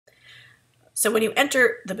So when you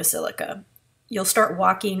enter the Basilica, you'll start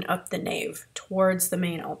walking up the nave towards the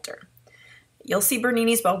main altar. You'll see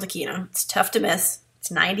Bernini's baldacchino. It's tough to miss.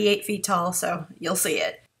 It's 98 feet tall, so you'll see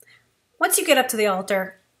it. Once you get up to the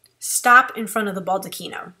altar, stop in front of the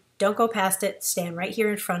baldacchino. Don't go past it. Stand right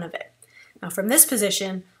here in front of it. Now from this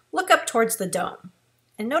position, look up towards the dome.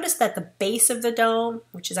 And notice that the base of the dome,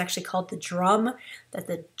 which is actually called the drum, that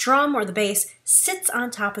the drum or the base sits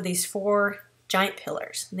on top of these 4 giant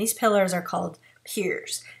pillars. And these pillars are called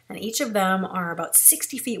piers. And each of them are about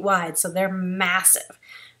 60 feet wide, so they're massive.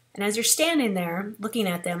 And as you're standing there looking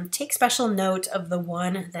at them, take special note of the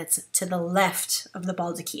one that's to the left of the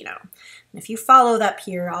baldacchino. And if you follow that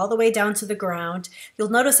pier all the way down to the ground, you'll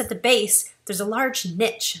notice at the base there's a large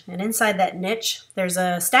niche. And inside that niche, there's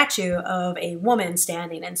a statue of a woman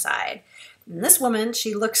standing inside. And this woman,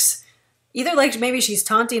 she looks either like maybe she's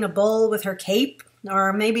taunting a bull with her cape,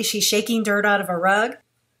 or maybe she's shaking dirt out of a rug.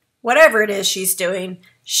 Whatever it is she's doing,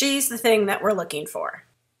 she's the thing that we're looking for.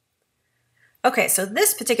 Okay, so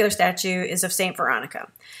this particular statue is of Saint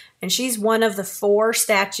Veronica, and she's one of the 4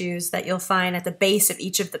 statues that you'll find at the base of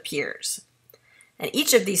each of the piers. And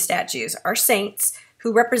each of these statues are saints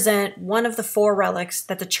who represent one of the 4 relics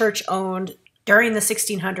that the church owned during the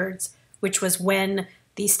 1600s, which was when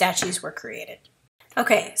these statues were created.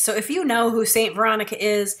 Okay, so if you know who Saint Veronica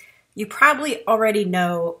is, you probably already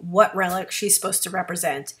know what relic she's supposed to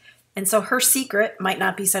represent, and so her secret might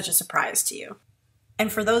not be such a surprise to you. And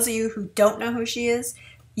for those of you who don't know who she is,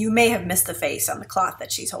 you may have missed the face on the cloth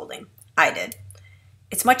that she's holding. I did.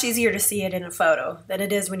 It's much easier to see it in a photo than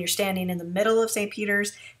it is when you're standing in the middle of St.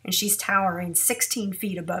 Peter's and she's towering 16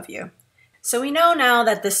 feet above you. So we know now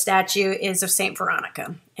that this statue is of St.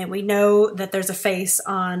 Veronica, and we know that there's a face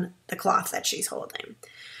on the cloth that she's holding.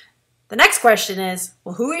 The next question is,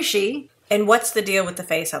 well, who is she, and what's the deal with the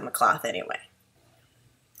face on the cloth anyway?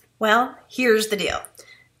 Well, here's the deal.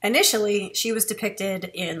 Initially, she was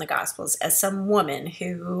depicted in the Gospels as some woman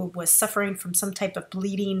who was suffering from some type of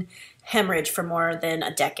bleeding hemorrhage for more than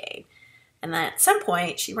a decade. And then at some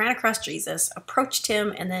point, she ran across Jesus, approached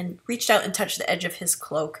him, and then reached out and touched the edge of his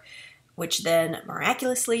cloak, which then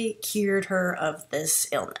miraculously cured her of this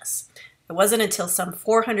illness. It wasn't until some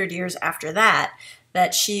 400 years after that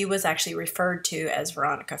that she was actually referred to as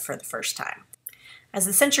Veronica for the first time. As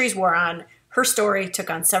the centuries wore on, her story took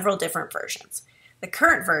on several different versions. The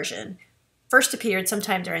current version first appeared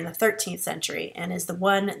sometime during the 13th century and is the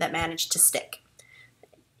one that managed to stick.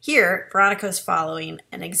 Here, Veronica is following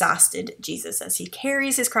an exhausted Jesus as he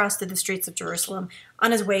carries his cross through the streets of Jerusalem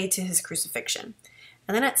on his way to his crucifixion.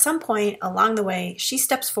 And then at some point along the way, she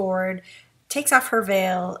steps forward, takes off her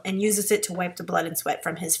veil, and uses it to wipe the blood and sweat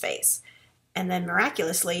from his face. And then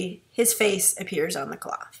miraculously, his face appears on the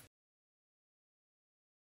cloth.